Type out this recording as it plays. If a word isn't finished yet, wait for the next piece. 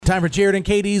Time for Jared and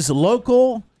Katie's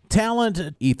local talent.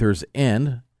 Ether's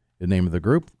End, the name of the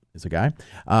group, is a guy.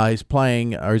 He's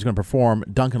going to perform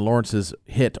Duncan Lawrence's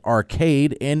hit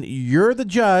Arcade, and you're the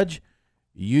judge.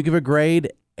 You give a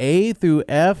grade A through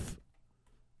F.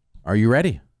 Are you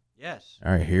ready? Yes.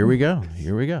 All right, here we go.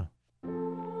 Here we go.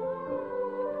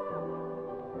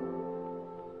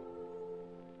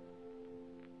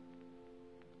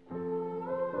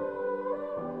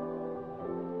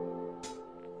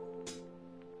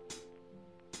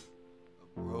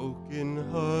 Broken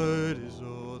heart is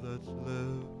all that's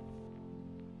left.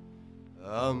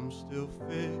 I'm still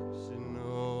fixing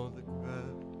all the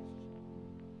cracks.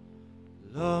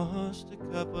 Lost a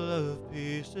couple of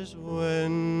pieces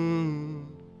when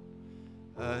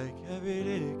I carried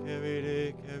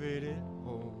it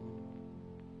home.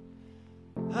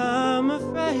 I'm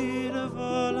afraid of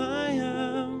all I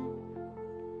am.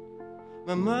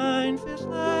 My mind feels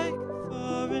like a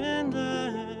foreign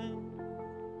land.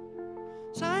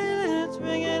 Silence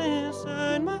ringing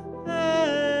inside my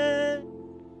head.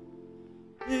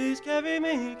 Please carry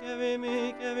me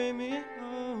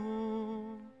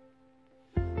home.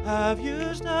 I've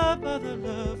used up all the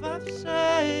love I've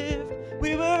saved.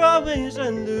 We were always a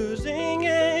losing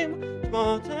game.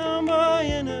 Small town boy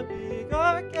in a big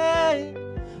arcade.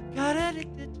 Got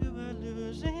addicted to a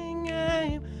losing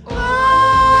game. Oh,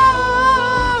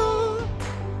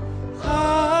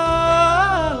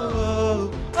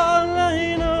 all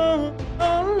I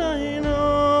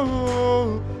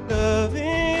know, loving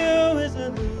you is a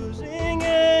losing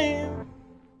game.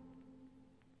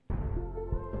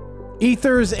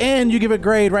 Ether's End, you give a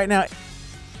grade right now.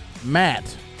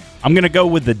 Matt. I'm going to go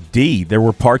with the D. There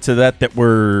were parts of there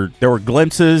were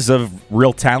glimpses of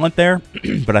real talent there,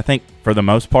 but I think for the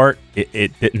most part,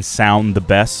 it didn't sound the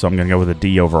best, so I'm going to go with a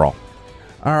D overall.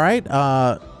 All right,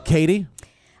 Katie?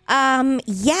 I'm going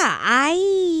to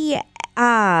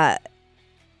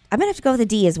have to go with a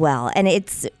D as well. And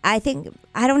I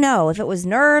don't know if it was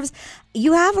nerves.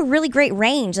 You have a really great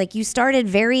range. Like, you started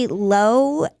very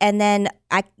low, and then,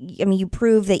 you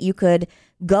proved that you could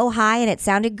go high and it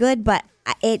sounded good, but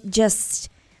it just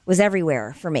was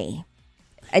everywhere for me.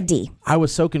 A D. I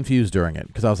was so confused during it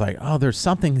because I was like, oh, there's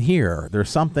something here.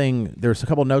 There's a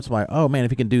couple notes. I'm like, oh, man,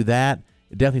 if you can do that,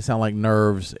 it definitely sounded like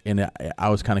nerves, and I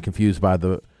was kind of confused by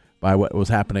what was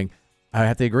happening. I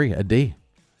have to agree, a D.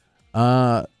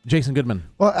 Jason Goodman.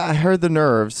 Well, I heard the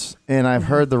nerves, and I've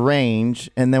heard the range,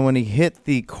 and then when he hit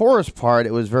the chorus part,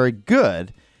 it was very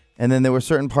good, and then there were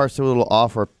certain parts that were a little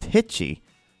off or pitchy.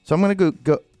 So I'm going to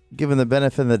go give him the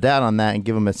benefit of the doubt on that and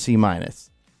give him a C-.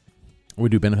 We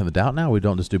do benefit of the doubt now? We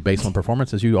don't just do based on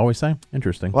performance, as you always say?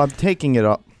 Interesting. Well, I'm taking it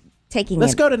up.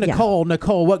 Let's go to Nicole. Yeah.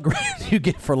 Nicole, what grade do you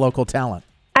get for local talent?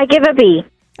 I give a B.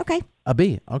 Okay. A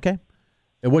B, okay.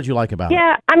 And what'd you like about it?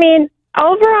 Yeah,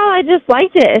 overall, I just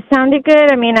liked it. It sounded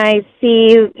good. I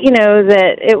see,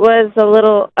 that it was a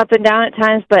little up and down at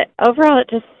times, but overall, it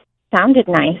just sounded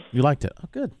nice. You liked it? Oh,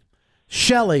 good.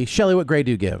 Shelley, what grade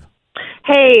do you give?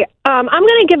 Hey, I'm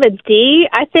going to give a D.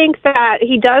 I think that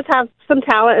he does have some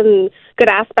talent and good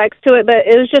aspects to it, but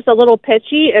it was just a little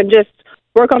pitchy, and just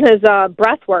work on his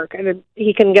breath work, and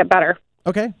he can get better.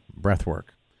 Okay, breath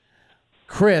work.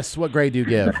 Chris, what grade do you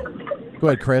give? Go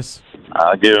ahead, Chris.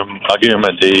 I'll give him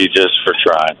a D just for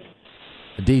trying.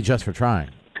 A D just for trying.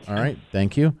 All right,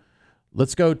 thank you.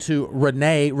 Let's go to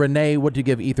Renee. Renee, what do you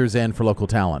give Ether's End for local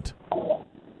talent?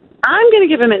 I'm going to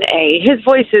give him an A. His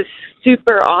voice is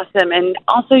super awesome. And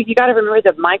also, you got to remember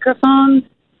the microphones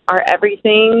are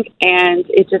everything. And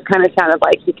it just kind of sounded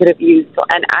like he could have used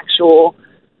an actual,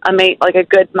 like a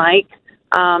good mic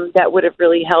that would have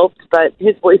really helped. But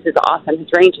his voice is awesome. His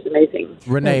range is amazing.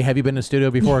 Renee, have you been in the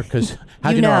studio before? Because how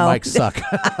do you know our mics suck?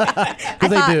 Because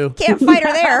they do. Can't fight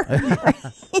her there.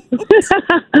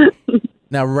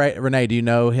 Now, Renee, do you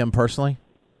know him personally?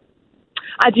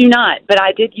 I do not, but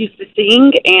I did used to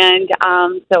sing, and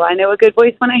so I know a good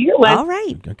voice when I hear one. All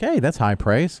right. Okay, that's high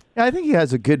praise. Yeah, I think he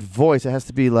has a good voice. It has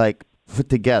to be, put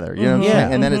together. You know what I'm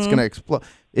saying? And then it's going to explode.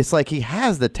 It's like he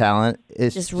has the talent.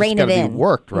 It's just rein got it to in. be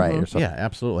worked right or something. Yeah,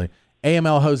 absolutely.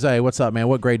 AML Jose, what's up, man?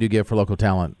 What grade do you give for local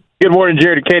talent? Good morning,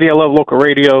 Jared and Katie. I love local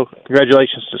radio.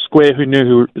 Congratulations to Squid, who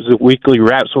knew the weekly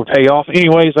raps will pay off.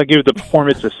 Anyways, I give the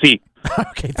performance a C.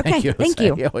 Okay, thank you. Thank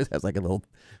you. He always has like a little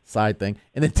side thing.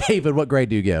 And then David, what grade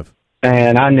do you give?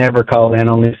 And I never call in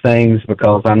on these things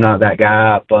because I'm not that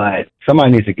guy, but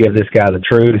somebody needs to give this guy the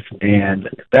truth, and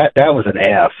that was an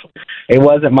F. It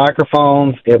wasn't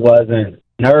microphones. It wasn't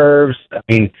nerves.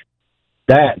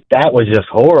 That was just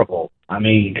horrible.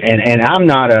 And I'm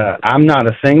not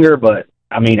a singer, but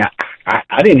I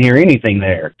didn't hear anything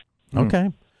there.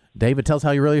 Okay. David, tell us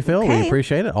how you really feel. We Okay.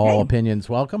 appreciate it. All opinions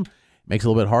welcome. Makes it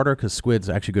a little bit harder because Squid's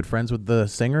actually good friends with the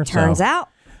singer. Turns so. out.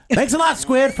 Thanks a lot,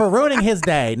 Squid, for ruining his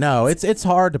day. No, it's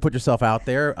hard to put yourself out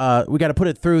there. We got to put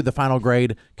it through the final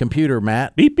grade computer,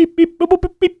 Matt. Beep, beep, beep, boop,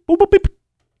 boop, beep, boop, boop, beep.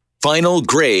 Final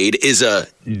grade is a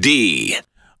D.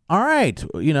 All right.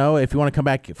 You know, if you want to come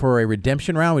back for a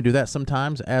redemption round, we do that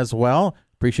sometimes as well.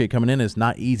 Appreciate you coming in. It's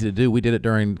not easy to do. We did it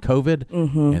during COVID,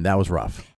 and that was rough.